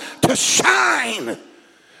time to shine,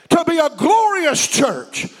 to be a glorious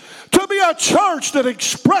church, to be a church that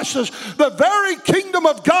expresses the very kingdom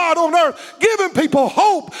of God on earth, giving people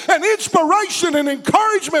hope and inspiration and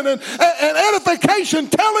encouragement and edification,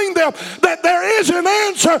 telling them that there is an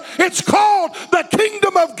answer. It's called the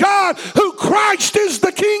kingdom of God, who Christ is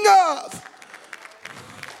the king of.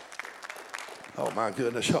 Oh my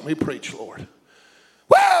goodness, help me preach, Lord.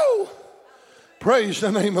 Woo! Praise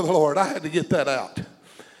the name of the Lord. I had to get that out.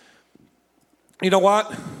 You know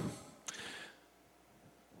what?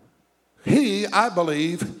 He, I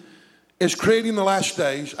believe, is creating in the last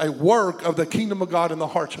days a work of the kingdom of God in the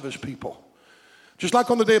hearts of his people. Just like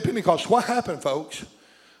on the day of Pentecost. What happened, folks?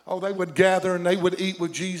 Oh, they would gather and they would eat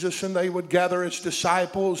with Jesus and they would gather as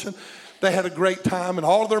disciples and they had a great time and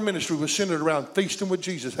all of their ministry was centered around feasting with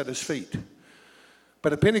Jesus at his feet.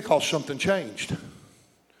 But at Pentecost, something changed.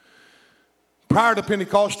 Prior to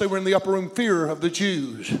Pentecost, they were in the upper room fear of the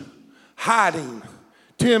Jews, hiding,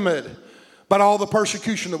 timid, about all the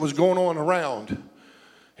persecution that was going on around.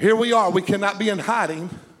 Here we are. We cannot be in hiding.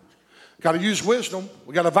 Got to use wisdom.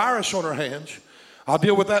 We got a virus on our hands. I'll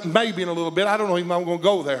deal with that maybe in a little bit. I don't know even if I'm going to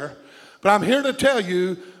go there. But I'm here to tell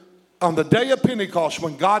you, on the day of Pentecost,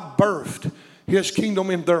 when God birthed his kingdom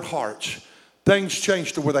in their hearts, things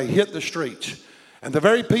changed to where they hit the streets. And the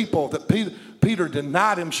very people that Peter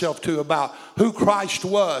denied himself to about who Christ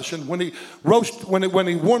was, and when he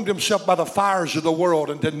warmed himself by the fires of the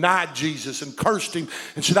world and denied Jesus and cursed him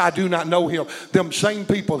and said, I do not know him, them same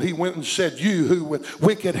people he went and said, you who with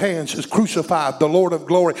wicked hands has crucified the Lord of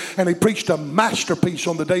glory. And he preached a masterpiece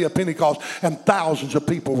on the day of Pentecost, and thousands of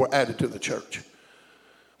people were added to the church.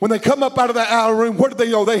 When they come up out of that outer room, where did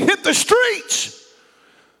they go? They hit the streets.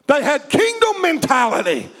 They had kingdom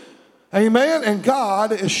mentality. Amen. And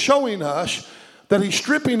God is showing us that he's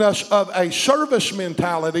stripping us of a service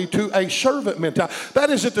mentality to a servant mentality. That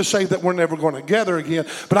isn't to say that we're never going to gather again.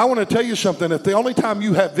 But I want to tell you something. If the only time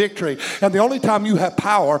you have victory and the only time you have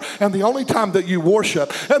power and the only time that you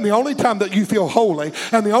worship and the only time that you feel holy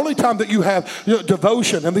and the only time that you have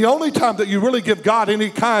devotion and the only time that you really give God any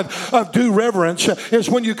kind of due reverence is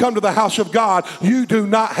when you come to the house of God, you do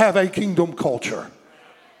not have a kingdom culture.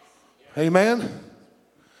 Amen.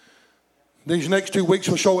 These next 2 weeks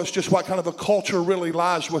will show us just what kind of a culture really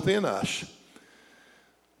lies within us.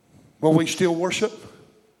 Will we still worship?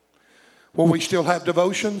 Will we still have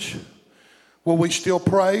devotions? Will we still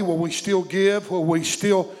pray? Will we still give? Will we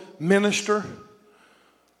still minister?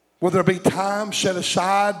 Will there be time set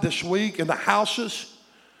aside this week in the houses?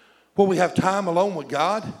 Will we have time alone with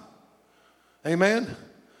God? Amen.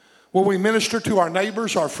 Will we minister to our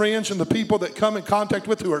neighbors, our friends, and the people that come in contact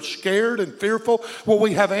with who are scared and fearful? Will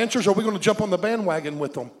we have answers, or are we going to jump on the bandwagon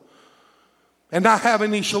with them and not have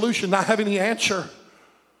any solution, not have any answer?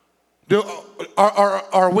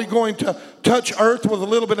 Are we going to touch earth with a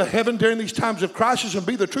little bit of heaven during these times of crisis and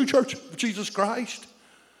be the true church of Jesus Christ?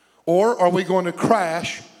 Or are we going to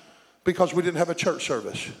crash because we didn't have a church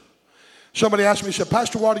service? Somebody asked me, said,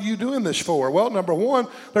 Pastor, what are you doing this for? Well, number one,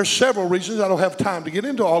 there's several reasons. I don't have time to get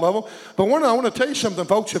into all of them. But one, I want to tell you something,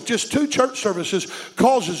 folks. If just 2 church services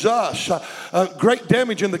causes us great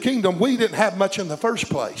damage in the kingdom, we didn't have much in the first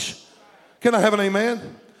place. Can I have an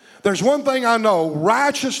amen? There's one thing I know.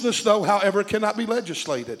 Righteousness, though, however, cannot be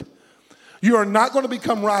legislated. You are not going to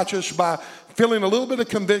become righteous by feeling a little bit of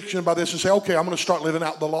conviction by this and say, okay, I'm going to start living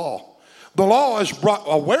out the law. The law has brought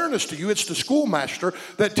awareness to you. It's the schoolmaster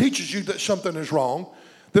that teaches you that something is wrong,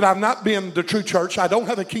 that I've not been the true church. I don't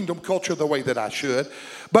have a kingdom culture the way that I should.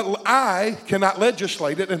 But I cannot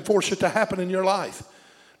legislate it and force it to happen in your life.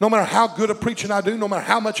 No matter how good a preaching I do, no matter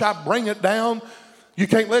how much I bring it down, you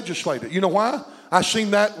can't legislate it. You know why? I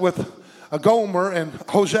seen that with Gomer and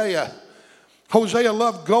Hosea. Hosea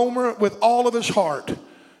loved Gomer with all of his heart.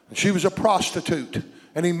 She was a prostitute,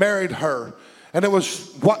 and he married her. And it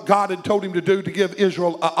was what God had told him to do to give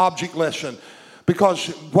Israel an object lesson. Because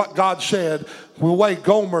what God said, the way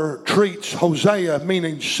Gomer treats Hosea,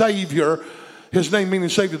 meaning Savior, his name meaning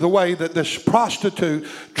Savior, the way that this prostitute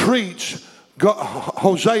treats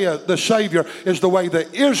Hosea, the Savior, is the way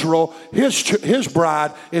that Israel, his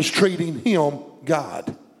bride, is treating him,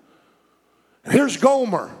 God. Here's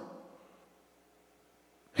Gomer.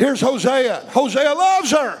 Here's Hosea. Hosea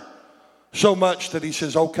loves her so much that he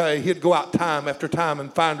says, okay, he'd go out time after time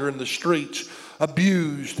and find her in the streets,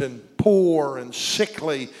 abused and poor and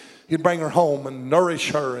sickly. He'd bring her home and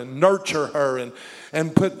nourish her and nurture her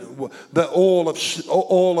and put the oil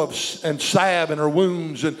and salve in her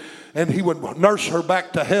wounds, and he would nurse her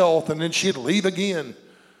back to health, and then she'd leave again.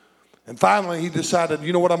 And finally he decided,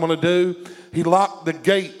 you know what I'm going to do? He locked the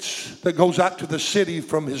gates that goes out to the city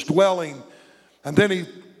from his dwelling, and then he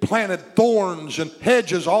planted thorns and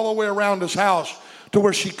hedges all the way around his house to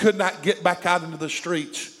where she could not get back out into the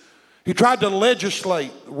streets. He tried to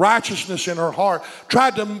legislate righteousness in her heart,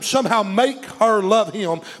 tried to somehow make her love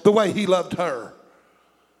him the way he loved her.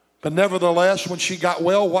 But nevertheless, when she got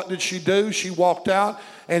well, what did she do? She walked out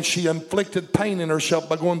and she inflicted pain in herself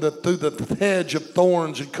by going through the hedge of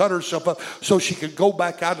thorns and cut herself up so she could go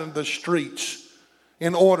back out into the streets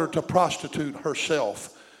in order to prostitute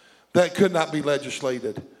herself. That could not be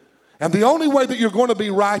legislated. And the only way that you're going to be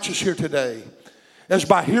righteous here today is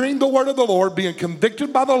by hearing the word of the Lord, being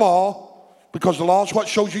convicted by the law, because the law is what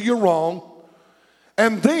shows you you're wrong,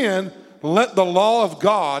 and then let the law of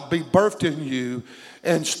God be birthed in you.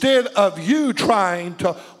 Instead of you trying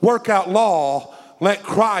to work out law, let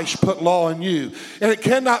Christ put law in you. And it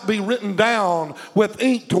cannot be written down with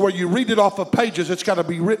ink to where you read it off of pages. It's got to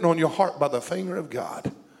be written on your heart by the finger of God.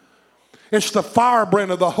 It's the firebrand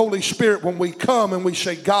of the Holy Spirit when we come and we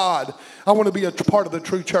say, God, I want to be a part of the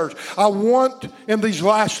true church. I want in these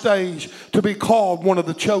last days to be called one of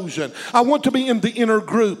the chosen. I want to be in the inner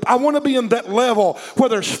group. I want to be in that level where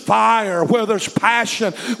there's fire, where there's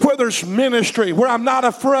passion, where there's ministry, where I'm not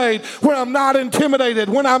afraid, where I'm not intimidated,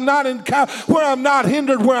 where I'm not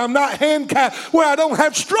hindered, where I'm not handicapped, where I don't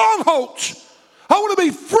have strongholds. I want to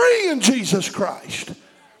be free in Jesus Christ.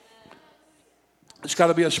 It's got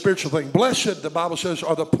to be a spiritual thing. Blessed, the Bible says,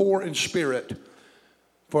 are the poor in spirit,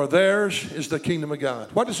 for theirs is the kingdom of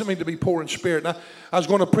God. What does it mean to be poor in spirit? Now, I was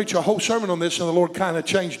going to preach a whole sermon on this, and the Lord kind of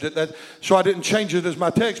changed it, so I didn't change it as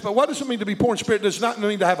my text. But what does it mean to be poor in spirit? It does not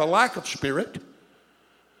mean to have a lack of spirit.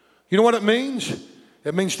 You know what it means?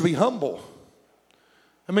 It means to be humble.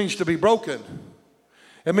 It means to be broken.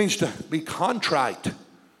 It means to be contrite.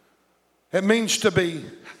 It means to be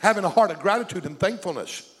having a heart of gratitude and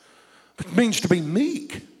thankfulness. It means to be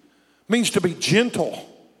meek. It means to be gentle.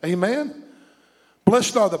 Amen?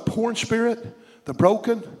 Blessed are the poor in spirit, the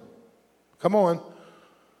broken. Come on.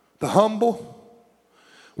 The humble.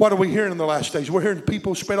 What are we hearing in the last days? We're hearing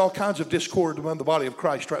people spread all kinds of discord among the body of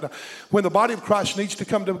Christ right now. When the body of Christ needs to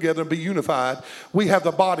come together and be unified, we have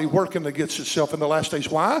the body working against itself in the last days.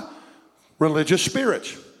 Why? Religious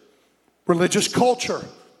spirits. Religious culture.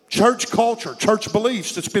 Church culture, church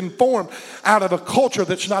beliefs that's been formed out of a culture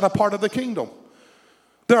that's not a part of the kingdom.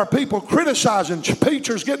 There are people criticizing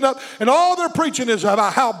preachers getting up, and all they're preaching is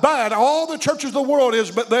about how bad all the churches of the world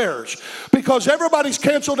is but theirs. Because everybody's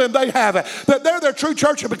canceled and they have it. That they're their true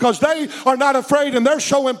church because they are not afraid and they're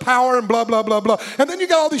showing power and blah, blah, blah, blah. And then you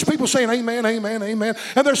got all these people saying amen, amen, amen.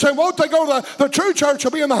 And they're saying, won't they go to the true church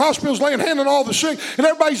will be in the hospitals laying hand on all the sick. And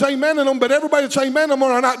everybody's amening them, but everybody that's amening them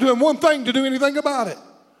are not doing one thing to do anything about it.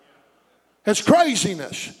 It's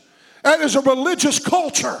craziness. That is a religious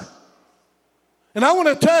culture. And I want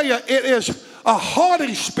to tell you, it is a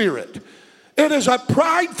haughty spirit. It is a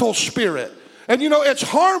prideful spirit. And you know, it's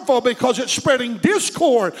harmful because it's spreading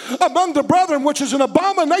discord among the brethren, which is an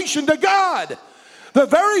abomination to God. The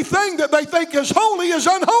very thing that they think is holy is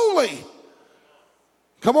unholy.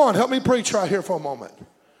 Come on, help me preach right here for a moment.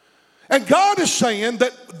 And God is saying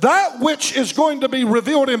that which is going to be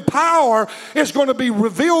revealed in power is going to be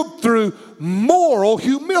revealed through moral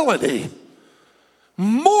humility.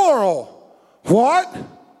 Moral what?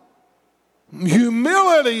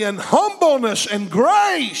 humility and humbleness and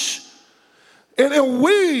grace. And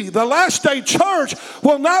we, the last day church,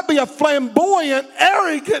 will not be a flamboyant,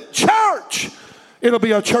 arrogant church. It'll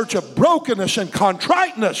be a church of brokenness and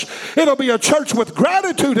contriteness. It'll be a church with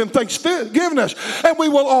gratitude and thanksgiveness. And we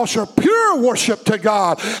will offer pure worship to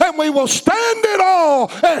God. And we will stand it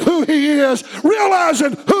all at who He is,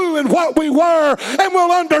 realizing who and what we were. And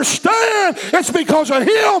we'll understand it's because of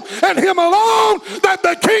Him and Him alone that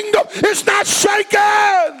the kingdom is not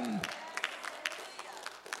shaken.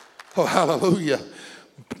 Oh, hallelujah.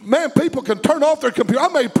 Man, people can turn off their computer. I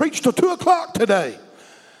may preach till 2 o'clock today.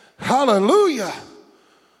 Hallelujah.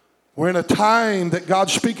 We're in a time that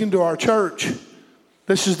God's speaking to our church.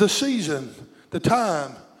 This is the season, the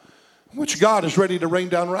time in which God is ready to rain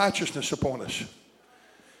down righteousness upon us.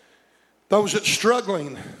 Those that's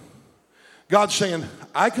struggling, God's saying,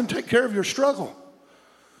 I can take care of your struggle.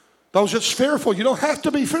 Those that's fearful, you don't have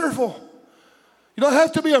to be fearful. You don't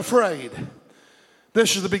have to be afraid.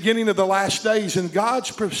 This is the beginning of the last days, and God's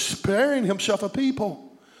preparing Himself a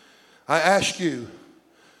people. I ask you,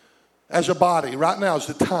 as a body, right now is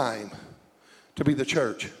the time to be the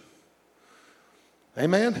church.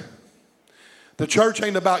 Amen? The church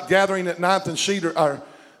ain't about gathering at 9th and Cedar, or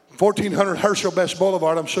 1400 Herschel Best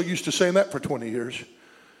Boulevard. I'm so used to saying that for 20 years.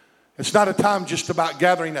 It's not a time just about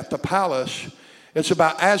gathering at the palace. It's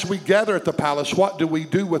about, as we gather at the palace, what do we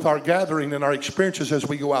do with our gathering and our experiences as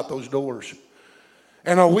we go out those doors?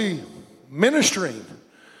 And are we ministering,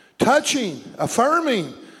 touching,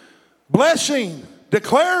 affirming, blessing,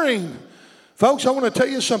 declaring? Folks, I want to tell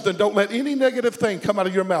you something. Don't let any negative thing come out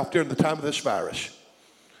of your mouth during the time of this virus.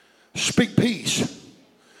 Speak peace.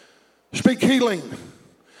 Speak healing.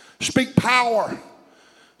 Speak power.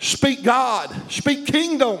 Speak God. Speak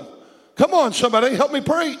kingdom. Come on, somebody, help me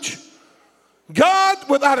preach. God,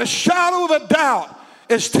 without a shadow of a doubt,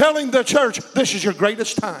 is telling the church, this is your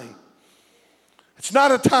greatest time. It's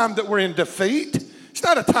not a time that we're in defeat. It's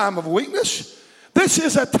not a time of weakness. This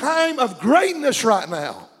is a time of greatness right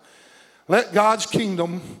now. Let God's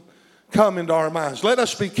kingdom come into our minds. Let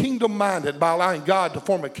us be kingdom-minded by allowing God to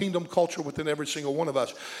form a kingdom culture within every single one of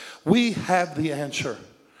us. We have the answer.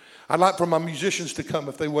 I'd like for my musicians to come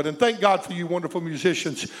if they would. And thank God for you wonderful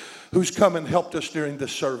musicians who's come and helped us during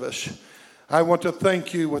this service. I want to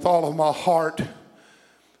thank you with all of my heart.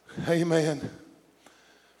 Amen.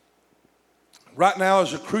 Right now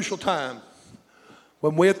is a crucial time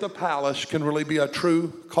when we at the palace can really be a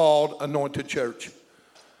true, called, anointed church.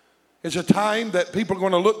 It's a time that people are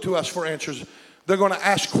going to look to us for answers. They're going to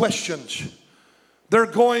ask questions. They're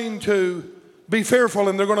going to be fearful,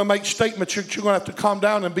 and they're going to make statements. You're going to have to calm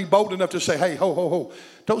down and be bold enough to say, hey, ho, ho, ho.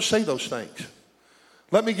 Don't say those things.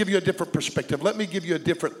 Let me give you a different perspective. Let me give you a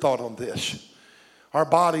different thought on this. Our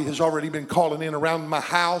body has already been calling in around my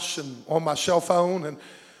house and on my cell phone and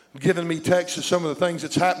giving me texts of some of the things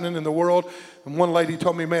that's happening in the world. And one lady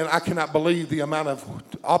told me, man, I cannot believe the amount of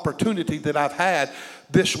opportunity that I've had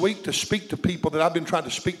this week to speak to people that I've been trying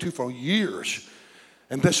to speak to for years.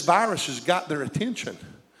 And this virus has got their attention.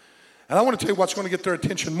 And I want to tell you what's going to get their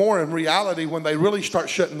attention more in reality when they really start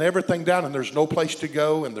shutting everything down and there's no place to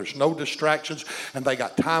go and there's no distractions and they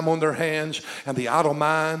got time on their hands and the idle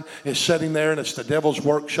mind is sitting there and it's the devil's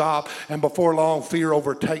workshop, and before long fear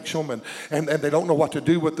overtakes them and they don't know what to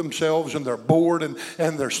do with themselves and they're bored and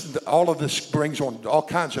there's all of this brings on all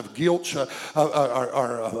kinds of guilt,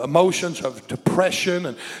 emotions of depression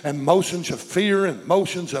and emotions of fear and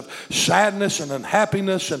emotions of sadness and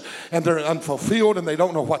unhappiness and they're unfulfilled and they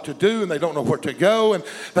don't know what to do. And they don't know where to go, and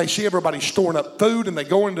they see everybody storing up food, and they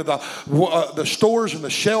go into the stores, and the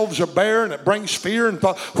shelves are bare, and it brings fear and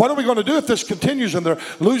thought, what are we going to do if this continues? And they're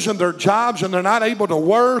losing their jobs, and they're not able to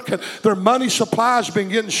work, and their money supply has been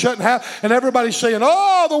getting shut in half, and everybody's saying,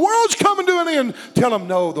 oh, the world's coming to an end. Tell them,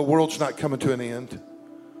 no, the world's not coming to an end.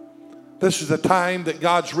 This is the time that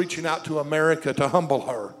God's reaching out to America to humble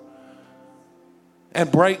her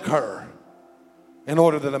and break her in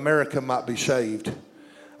order that America might be saved.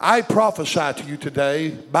 I prophesy to you today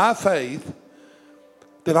by faith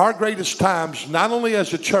that our greatest times, not only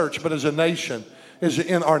as a church but as a nation, is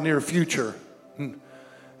in our near future.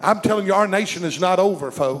 I'm telling you, our nation is not over,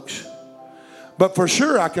 folks. But for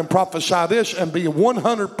sure I can prophesy this and be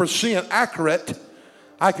 100% accurate.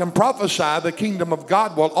 I can prophesy the kingdom of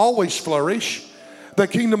God will always flourish. The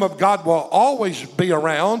kingdom of God will always be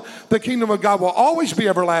around. The kingdom of God will always be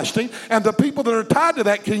everlasting. And the people that are tied to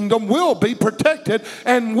that kingdom will be protected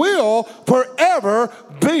and will forever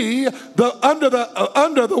be under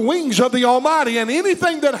the wings of the Almighty. And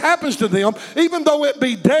anything that happens to them, even though it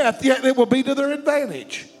be death, yet it will be to their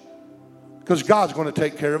advantage. Because God's going to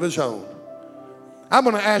take care of His own. I'm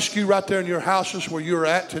going to ask you right there in your houses where you're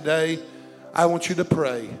at today, I want you to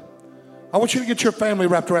pray. I want you to get your family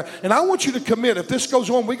wrapped around. And I want you to commit. If this goes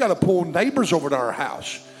on, we got to pull neighbors over to our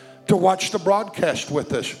house to watch the broadcast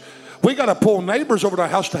with us. We got to pull neighbors over to our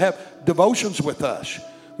house to have devotions with us.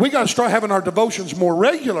 We got to start having our devotions more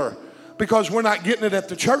regular because we're not getting it at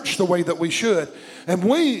the church the way that we should. And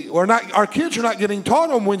our kids are not getting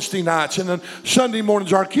taught on Wednesday nights and then Sunday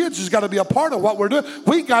mornings. Our kids has got to be a part of what we're doing.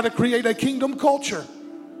 We got to create a kingdom culture.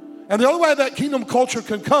 And the only way that kingdom culture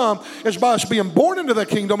can come is by us being born into the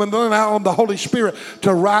kingdom and then allowing the Holy Spirit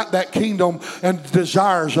to write that kingdom and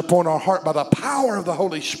desires upon our heart by the power of the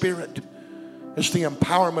Holy Spirit. It's the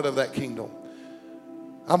empowerment of that kingdom.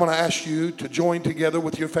 I'm going to ask you to join together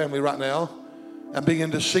with your family right now and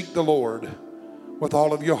begin to seek the Lord with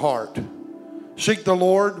all of your heart. Seek the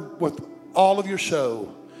Lord with all of your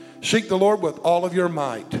soul. Seek the Lord with all of your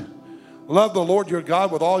might. Love the Lord your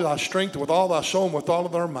God with all thy strength, with all thy soul, and with all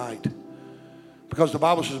of thy might. Because the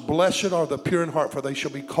Bible says, blessed are the pure in heart, for they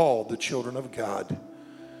shall be called the children of God.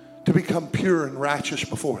 To become pure and righteous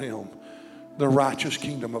before him, the righteous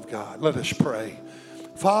kingdom of God. Let us pray.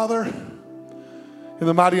 Father, in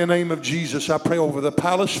the mighty name of Jesus, I pray over the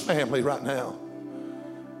Palace family right now.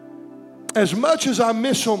 As much as I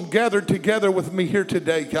miss them gathered together with me here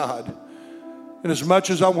today, God, and as much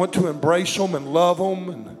as I want to embrace them and love them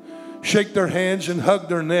and shake their hands and hug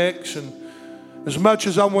their necks, and as much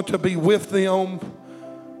as I want to be with them,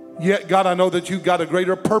 yet, God, I know that you've got a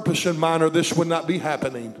greater purpose in mind or this would not be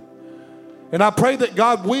happening. And I pray that,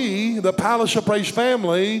 God, we, the Palace of Praise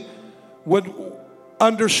family, would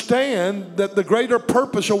understand that the greater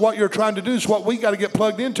purpose of what you're trying to do is what we got to get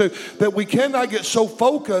plugged into, that we cannot get so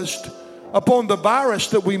focused upon the virus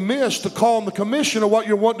that we miss the call and the commission of what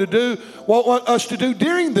you're wanting to do, want us to do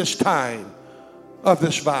during this time of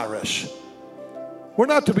this virus. We're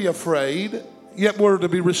not to be afraid, yet we're to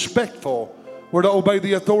be respectful. We're to obey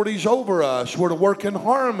the authorities over us. We're to work in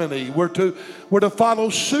harmony. We're to follow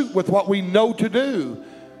suit with what we know to do.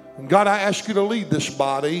 And God, I ask you to lead this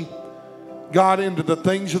body, God, into the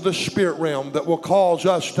things of the spirit realm that will cause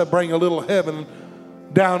us to bring a little heaven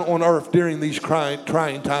down on earth during these trying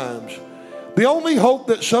times. The only hope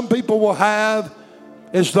that some people will have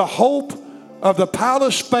is the hope of the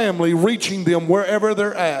Palace family reaching them wherever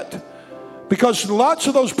they're at. Because lots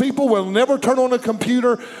of those people will never turn on a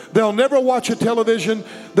computer. They'll never watch a television.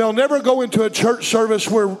 They'll never go into a church service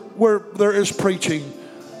where there is preaching.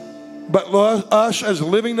 But us as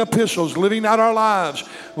living epistles, living out our lives,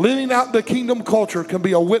 living out the kingdom culture can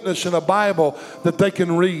be a witness in a Bible that they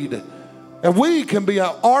can read. And we can be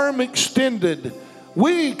an arm extended.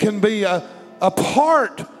 We can be a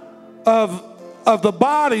part of the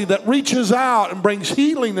body that reaches out and brings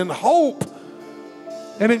healing and hope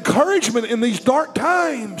and encouragement in these dark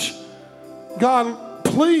times. God,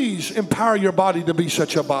 please empower your body to be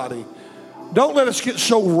such a body. Don't let us get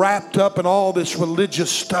so wrapped up in all this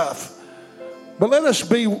religious stuff, but let us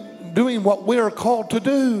be doing what we are called to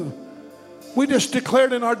do. We just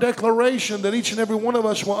declared in our declaration that each and every one of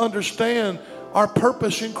us will understand our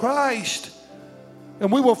purpose in Christ.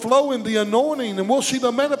 And we will flow in the anointing, and we'll see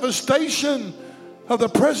the manifestation of the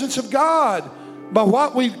presence of God by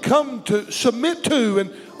what we've come to submit to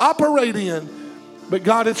and operate in. But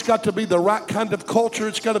God, it's got to be the right kind of culture.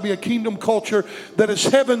 It's got to be a kingdom culture that is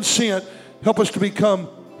heaven sent. Help us to become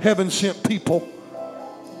heaven sent people.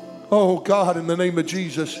 Oh God, in the name of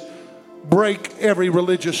Jesus, break every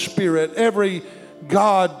religious spirit, every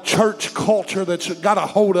God church culture that's got a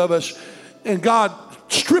hold of us. And God,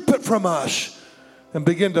 strip it from us and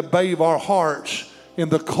begin to bathe our hearts in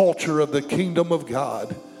the culture of the kingdom of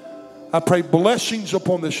God. I pray blessings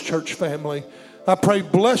upon this church family. I pray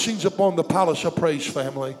blessings upon the Palace of Praise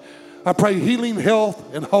family. I pray healing,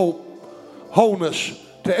 health, and hope, wholeness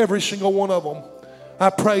to every single one of them. I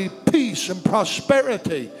pray peace and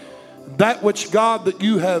prosperity. That which, God, that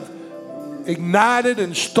you have ignited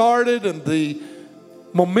and started and the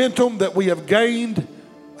momentum that we have gained,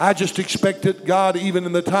 I just expect it, God, even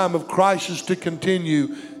in the time of crisis to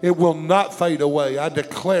continue. It will not fade away. I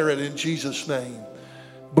declare it in Jesus' name.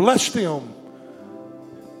 Bless them.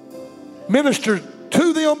 Minister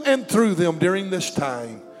to them and through them during this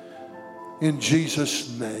time. In Jesus'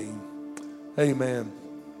 name. Amen.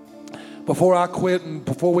 Before I quit and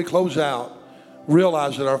before we close out,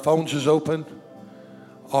 realize that our phones is open.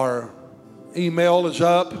 Our email is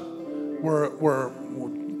up. We're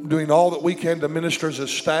doing all that we can to minister as a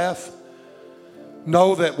staff.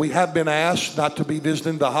 Know that we have been asked not to be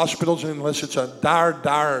visiting the hospitals unless it's a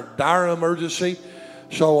dire emergency.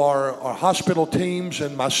 So our hospital teams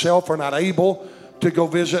and myself are not able to go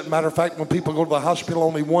visit. Matter of fact, when people go to the hospital,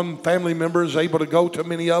 only one family member is able to go to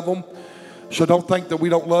many of them. So don't think that we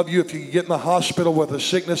don't love you. If you get in the hospital with a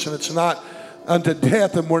sickness and it's not unto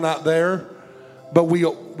death and we're not there, but we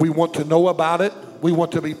want to know about it. We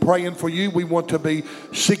want to be praying for you. We want to be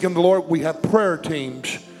seeking the Lord. We have prayer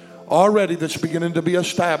teams already that's beginning to be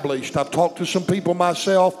established. I've talked to some people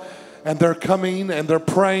myself, and they're coming and they're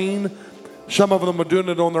praying. Some of them are doing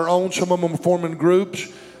it on their own. Some of them are forming groups,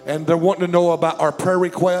 and they're wanting to know about our prayer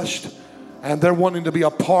request, and they're wanting to be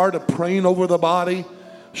a part of praying over the body.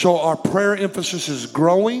 So our prayer emphasis is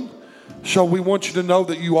growing. So we want you to know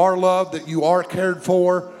that you are loved, that you are cared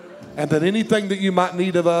for, and that anything that you might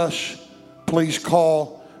need of us, please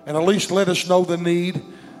call and at least let us know the need.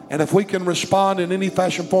 And if we can respond in any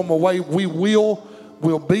fashion, form, or way,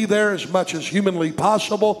 we'll be there as much as humanly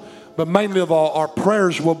possible. But mainly of all, our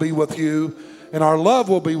prayers will be with you, and our love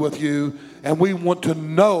will be with you. And we want to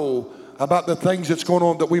know about the things that's going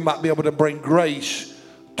on, that we might be able to bring grace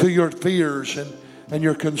to your fears and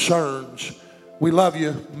your concerns. We love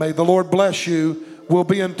you. May the Lord bless you. We'll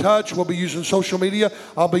be in touch. We'll be using social media.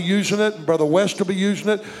 I'll be using it, and Brother West will be using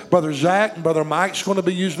it. Brother Zach and Brother Mike's going to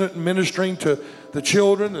be using it and ministering to the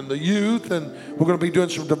children and the youth. And we're going to be doing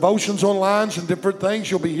some devotions online and different things.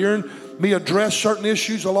 You'll be hearing me address certain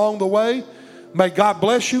issues along the way. May God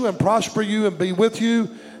bless you and prosper you and be with you.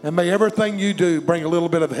 And may everything you do bring a little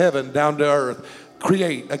bit of heaven down to earth.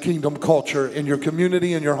 Create a kingdom culture in your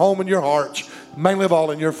community, in your home, in your hearts, mainly of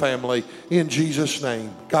all in your family. In Jesus'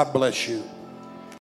 name, God bless you.